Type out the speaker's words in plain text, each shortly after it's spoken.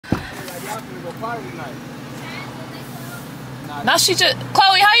Now she just,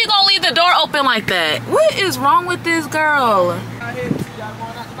 Chloe, how you gonna leave the door open like that? What is wrong with this girl?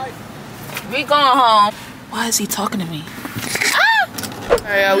 We going home. Why is he talking to me? Ah!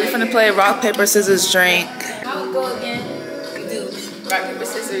 Alright, we finna play rock, paper, scissors, drink. How it go again? You do rock, paper,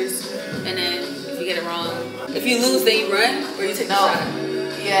 scissors, and then if you get it wrong, if you lose, then you run, or you take a shot?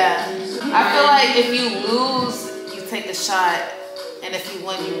 Yeah. I feel like if you lose, you take a shot, and if you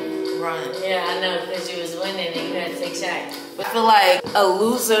win, you run. Yeah, I know, because you was winning and you had to take shots. But I feel like a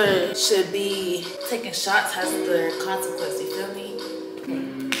loser should be taking shots has their consequence, you feel me?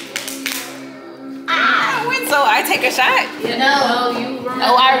 I win, so I take a shot? Yeah, no, you run.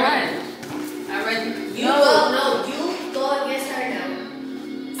 Oh, I run. I run. You no, you go against her now.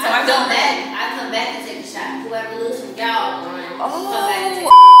 So I come back. I come back and take a shot. Whoever loses, y'all run. Come back and take a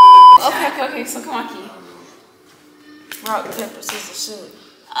shot. Okay, so come on, Key. Rock, paper, scissors, shoot.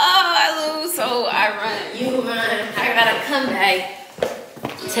 Oh, I lose, so I run. You run. I gotta come back.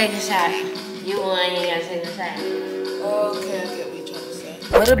 Take a shot. You won, you gotta take a shot. Okay, I get what you're trying to say.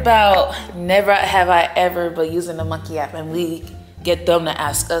 What about never have I ever but using the monkey app and we get them to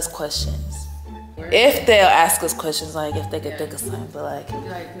ask us questions? If they'll ask us questions, like if they could think of something, but like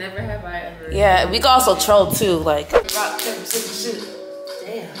never have I ever. Yeah, we can also troll too, like rock, paper, scissors, shoot.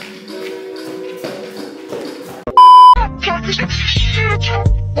 Damn.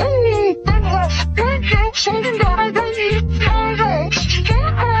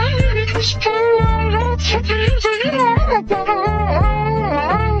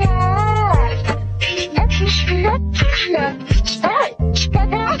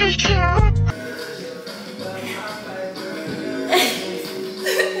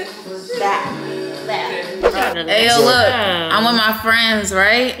 Hey, yo, look, I'm with my friends,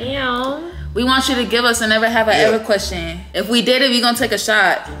 right? Yeah. We want you to give us a never have I ever question. If we did it, we gonna take a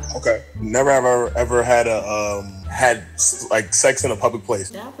shot. Okay. Never have I ever had had like sex in a public place.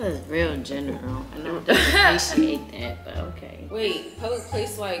 That was real general. I don't appreciate that, but okay. Wait, public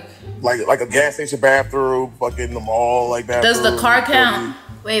place like a gas station bathroom, fucking the mall, like that. Does the car count?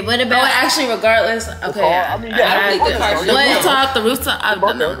 Wait, what Oh, about? actually, regardless. Okay. I mean, yeah, The rooftop. I've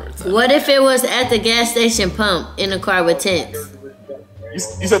done the rooftop. What if it was at the gas station pump in a car with tents?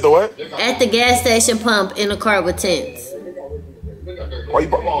 You said the what? At the gas station pump in a car with tents.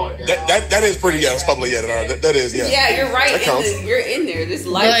 That is pretty, yeah, it's public, yeah, that is, yeah. Yeah, you're right. That counts. You're in there. This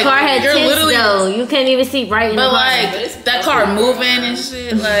The light. car had you're tents literally- though. You can't even see right in the But car. like that car moving and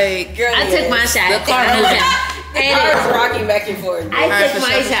shit, like I took my shot. the car moving. The car is rocking back and forth. I Alright, took for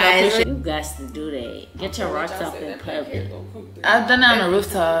my sure, for shot. sure. You got to do that. Get your rocks off in public. I've done that on the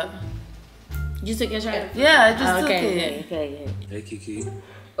rooftop. You took your shot? Yeah, I just Okay. took it. Hey, Kiki.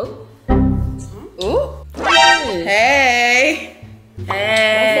 Ooh. Hey.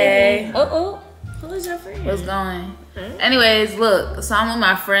 Hey. Oh. Who's your friend? What's going? Anyways, look. So I'm with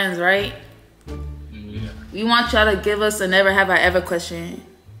my friends, right? Yeah. We want y'all to give us a never have I ever question.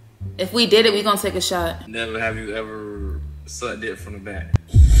 If we did it, we gonna take a shot. Never have you ever sucked it from the back?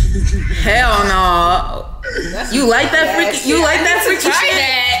 Hell no. You like that freaky? You like that freaky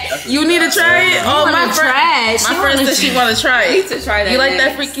shit? You need to try it. Oh, my friend said she want to try I need it. to try that. You like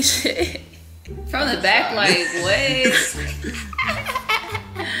that next. freaky shit? From the back, like what?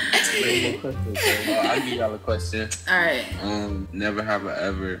 I'll give y'all a question. All right. Never have I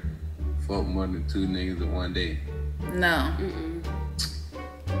ever fucked more than 2 niggas in one day. No.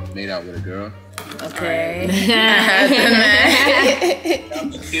 Made out with a girl. Okay.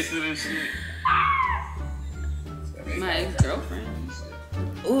 Kissing and shit. My ex-girlfriend.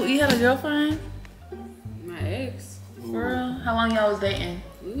 Ooh, you had a girlfriend? My ex. For real? How long y'all was dating?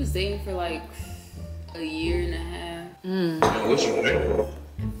 We was dating for like a year and a half. What's your name?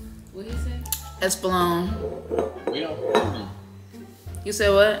 What he say? Espelon. Where y'all from? You said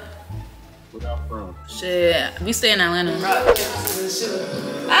what? Where y'all from? Shit. We stay in Atlanta.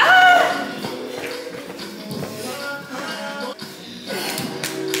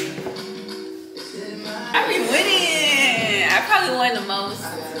 I be winning. I probably won the most.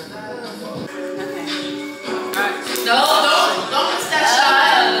 Don't miss that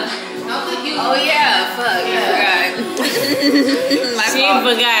shot. Don't think you. Oh yeah, fuck. I forgot. My She fault.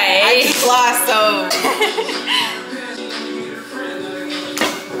 forgot. I just lost, so.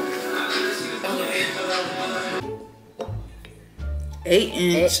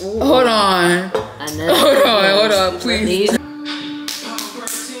 8-inch. Hold on. Hold on, please.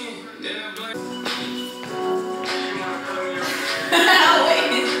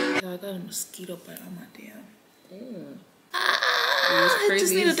 I got a mosquito bite on my damn. I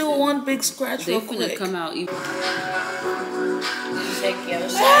just need to do one big scratch They real finna quick. come out. Check your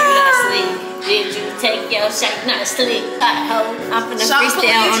shot. You not sleep. Did you take your shot? Not sleep, hot hoe. I'm finna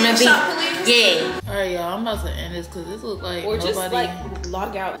freestyle on the beat. Yeah. Alright, y'all, I'm about to end this because this looks like Or nobody. just like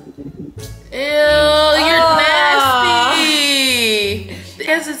log out. Ew, you're nasty.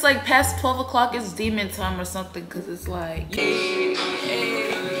 Because it's like past 12 o'clock, it's demon time or something. Because it's like.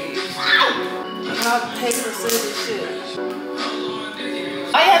 Rock, paper, scissors, shit.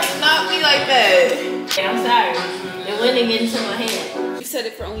 Why you have to knock me like that? I'm sorry. It went into my hand. You said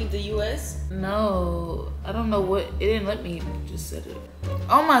it for only the US? No, I don't know what. It didn't let me just set it.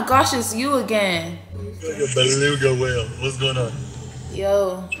 Oh my gosh, it's you again. What's going on?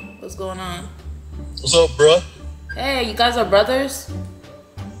 Yo, what's going on? What's up, bro? Hey, you guys are brothers?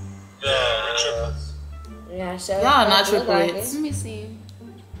 Yeah, sure. Y'all not triplets. Let me see.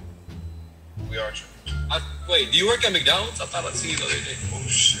 We are triplets. Wait, do you work at McDonald's? I thought I'd seen you the other day. Oh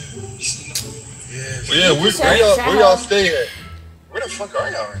shit. Yeah, where y'all stay at? Where the fuck are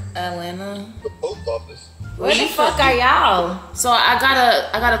y'all? Atlanta. The post office. Where the fuck are y'all? So I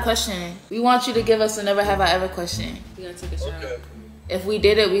got a question. We want you to give us a never have I ever question. We gotta take a shot. Okay. If we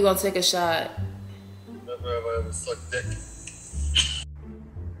did it, we gonna take a shot. Never have I ever sucked dick.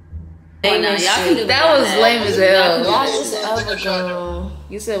 Hey, now, y'all can do That was lame as hell. Y'all just Take a shot now. overgo.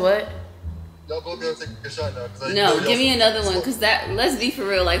 You said what? Y'all both gotta take a shot now. 'Cause I know No, y'all give me suck another dick. one, cause let's be for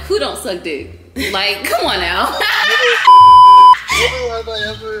real. Like, who don't suck dick? Like, come on now.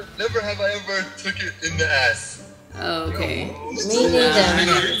 Never have I ever took it in the ass. Okay. Me neither.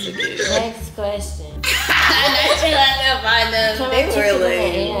 Next question. They were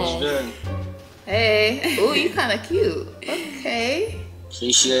lame. Hey. Ooh, you kind of cute. Okay.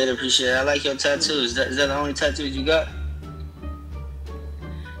 Appreciate it. I like your tattoos. Is that the only tattoos you got?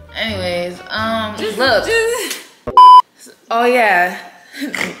 Anyways, look. Oh yeah.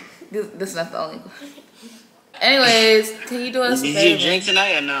 This is not the only one. Anyways, can you do us a Did you favor? drink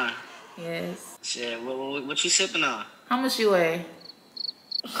tonight or not? Yes. Shit, what you sipping on? How much you weigh?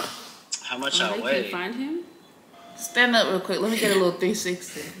 How much Oh, I they weigh? can find him? Stand up real quick. Let me get a little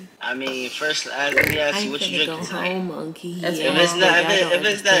 360. I mean, first let me ask you what you drinking tonight. monkey. That's If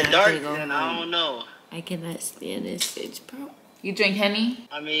it's that dark, then I don't know. I cannot stand this bitch, bro. You drink Henny?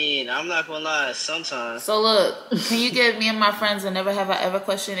 I mean, I'm not gonna lie. Sometimes. So look, can you give me and my friends a never have I ever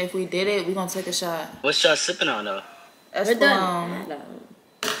question? If we did it, we gonna take a shot. What y'all sipping on though? Espalone.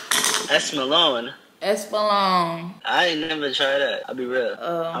 That's Malone. Espalone. I ain't never tried that. I'll be real.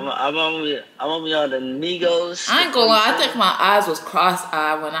 I'm on me on the Migos. I ain't gonna lie, I think my eyes was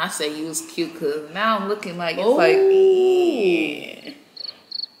cross-eyed when I say you was cute, cause now I'm looking like it's like, yeah.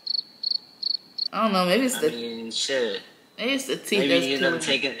 I don't know, maybe it's I the shit. maybe it's the teeth Maybe that's you killing need to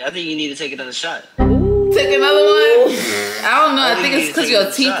take it. I think you need to take another shot. Take another one? I don't know, I think it's cause your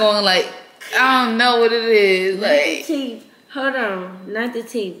teeth shot. going like, I don't know what it is. Not the Like, teeth. Hold on. Not the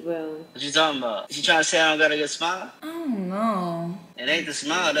teeth, bro. What you talking about? You trying to say I don't got a good smile? I don't know. It ain't the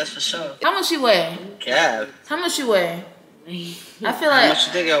smile, that's for sure. How much you weigh? Cab. How much you weigh? I feel How like much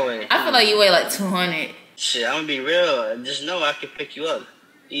you think I weigh? I feel like you weigh like 200. Shit, I'm gonna be real. Just know I can pick you up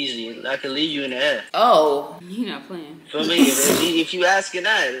easy. I can leave you in the air. Oh, You're not playing. Feel me? if you asking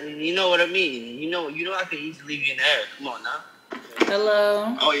that, you know what I mean. You know I can easily leave you in the air. Come on now.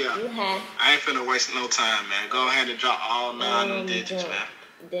 hello. Oh yeah. You have I ain't finna waste no time, man. Go ahead and drop all 9 of them digits,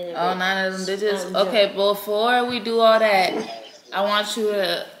 man. All 9 of them digits. Okay, before we do all that, I want you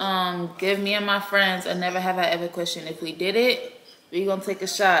to give me and my friends a never have I ever question. If we did it, we gonna take a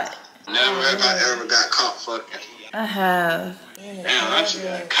shot. Never have I ever got caught fucking. I have. Damn, I just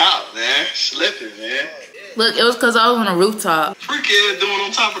got caught, man. Slipping, man. Look, it was cause I was on a rooftop. Freak ass doing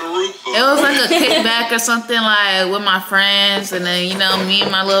on top of the roof. It was like a kickback or something, like with my friends, and then me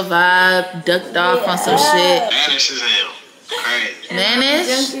and my little vibe ducked off on some shit. Vanish as hell. Crazy.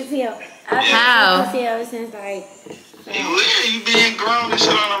 Manish? How? Since like You being grown and shit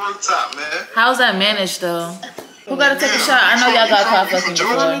on the rooftop, man. How's that managed though? Who gotta take a shot? I know y'all got caught fucking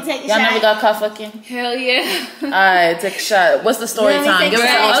before. Let me take a Y'all shot. never got caught fucking? Hell yeah. Alright, take a shot. What's the story Let me time? take Give a us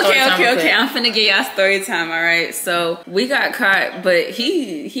a shot. little story time real Okay. quick. I'm finna get y'all story time, alright? So we got caught, but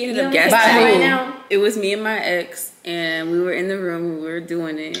he ended up By gassing who? out. right now. It was me and my ex, and we were in the room and we were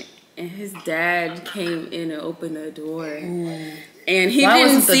doing it. And his dad came in and opened the door. And he Why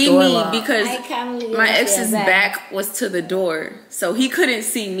didn't wasn't the see door me locked? because I kinda my feel ex's bad. back was to the door. So he couldn't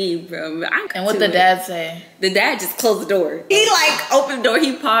see me, bro. And what the dad say? The dad just closed the door. He like opened the door,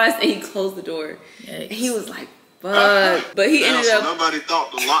 he paused, and he closed the door. Yikes. And he was like, fuck. But he Damn, ended so up. nobody thought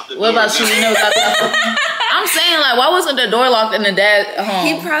to lock the door. What about you? You never got caught fucking? I'm saying, like, why wasn't the door locked in the dad home?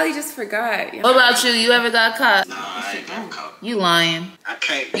 He probably just forgot. What about you? You ever got caught? Nah, I ain't got caught. You lying. I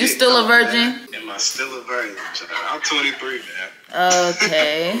can't. You get still a caught, virgin? man. Am I still a virgin? I'm 23, man.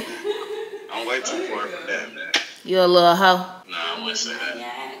 Okay. I'm way too far from that, man. You a little hoe? Nah, I wouldn't say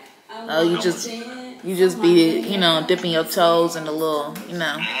that. Oh, you just be, you know, dipping your toes in the little, you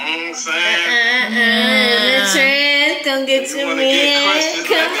know. I'm saying. The trend, come get You your wanna get man.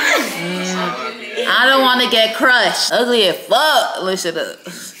 crushed? I don't want to get crushed. Ugly as fuck. Listen up.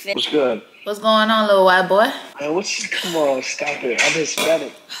 What's good? What's going on, little white boy? Man, come on, stop it. I'm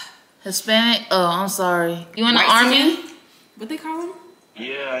Hispanic. Hispanic? Oh, I'm sorry. You in the army? What they call him?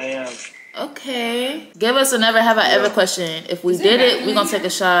 Yeah, I am. Okay. Give us a never have I ever question. If we did it, we gonna take a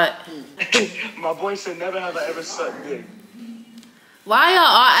shot. My boy said never have I ever sucked dick. Why y'all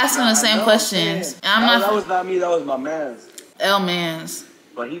all asking the same questions? And I'm That not was not me, that was my man's. L-mans.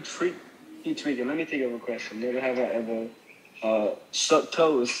 But he tweaking. Let me think of a question. Never have I ever sucked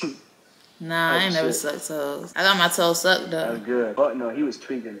toes. Nah, I ain't never sucked toes. I got my toes sucked though. That's good. But no, he was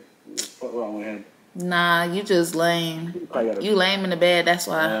tweaking. What's wrong with him? Nah, you just lame. You lame in the bed, that's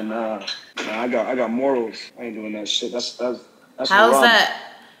why. Man, nah, I got morals. I ain't doing that shit. That's How's wrong.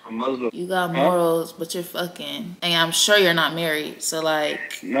 that? I'm Muslim. You got morals, but you're fucking. And I'm sure you're not married, so like.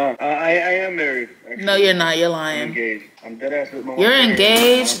 No, I am married. Actually. No, you're not. You're I'm lying. engaged. I'm dead ass with my You're wife.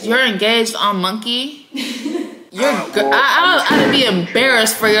 engaged. You're engaged on Monkey. I'd be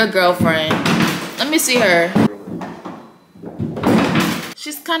embarrassed for your girlfriend. Let me see her.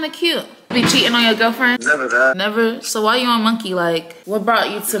 She's kind of cute. Be cheating on your girlfriend? Never that. Never? So why you on Monkey? Like, what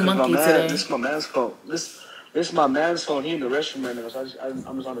brought you to Monkey today? This is my man's phone. This is my man's phone. He in the restroom right now. So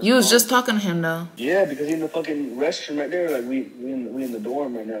I'm just on his You was phone. just talking to him though. Yeah, because he in the fucking restroom right there. Like we in the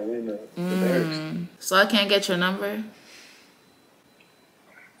dorm right now. We in the barracks. So I can't get your number?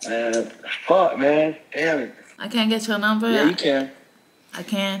 Fuck, man. Damn it. I can't get your number? Yeah, you can. I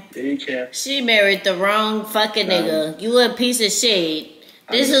can. Yeah, you can. She married the wrong fucking nigga. You a piece of shit.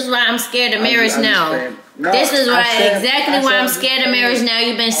 This is why I'm scared of marriage now. This is why exactly why I'm scared of marriage now.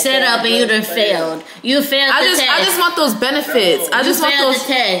 You've been set up and you done failed. You failed the test. I just want those benefits. I just want failed those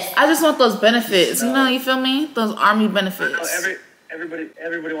the test. I just want those benefits. You know, you feel me? Those army benefits.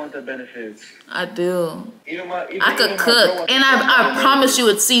 Everybody wants the benefits. I do. Even I could cook. And I promise you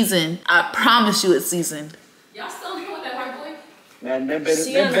it's seasoned. I promise you it's seasoned. Y'all still on with that white boy? Man,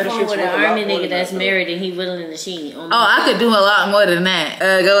 She on the phone with an army nigga that's married and he willing to cheat. Oh, I could do a lot more than that.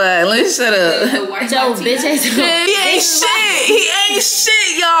 Go ahead. Let's shut up. Joe, bitch ass. He ain't shit. He ain't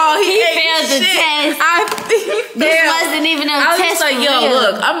shit, y'all. He failed the test. This wasn't even a I was test. just like, yo,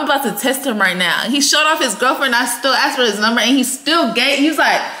 look, I'm about to test him right now. He showed off his girlfriend. I still asked for his number, and he still gave. He was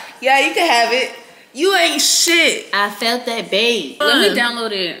like, yeah, you can have it. You ain't shit. I felt that babe. Let me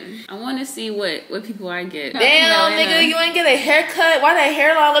download it. I want to see what people I get. Damn, nigga, you ain't get a haircut? Why that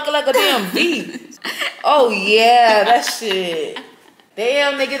hairline looking like a damn V? Oh, yeah, that shit.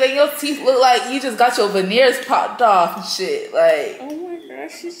 Damn, nigga, then your teeth look like you just got your veneers popped off and shit. Like, Oh my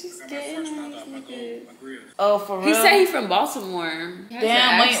gosh, she's just getting on this nigga. oh, for real? He said he's from Baltimore. He has an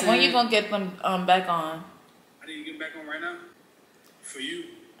Damn, when accent. you gonna get them back on? I need to get back on right now. For you.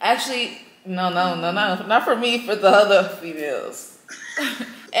 Actually, no, not for me, for the other females.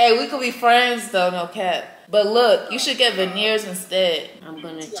 Hey, we could be friends though, no cap. But look, you should get veneers instead. I'm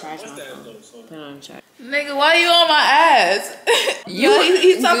gonna charge my phone. Put on charge. Nigga, why you on my ass?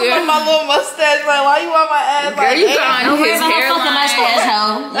 He's talking about my little mustache. Like, why you on my ass? Girl, like, you damn. got Don't worry his about my fucking hairline. mustache,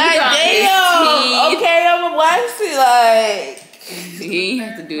 hoe. Like, got his damn. teeth. Okay, I'm a waxy. Like, He ain't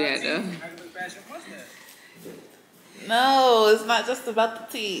have to do that though. no, it's not just about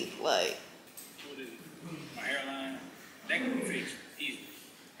the teeth. Like, My hairline. That can be fixed. Easy.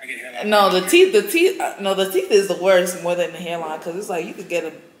 I get hairline. no, the teeth is the worst more than the hairline because it's like you could get a.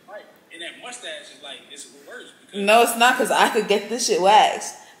 Right. And that mustache is like, it's worse. Because No, it's not because I could get this shit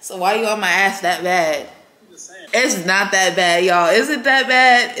waxed. So why you on my ass that bad? I'm just saying. It's not that bad, y'all. Is it that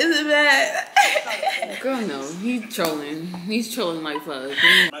bad? Is it bad? Girl, no, he's trolling. He's trolling like fuck.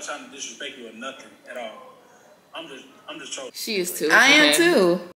 I'm not trying to disrespect you or nothing at all. I'm just trolling. She is too. I am Okay. too.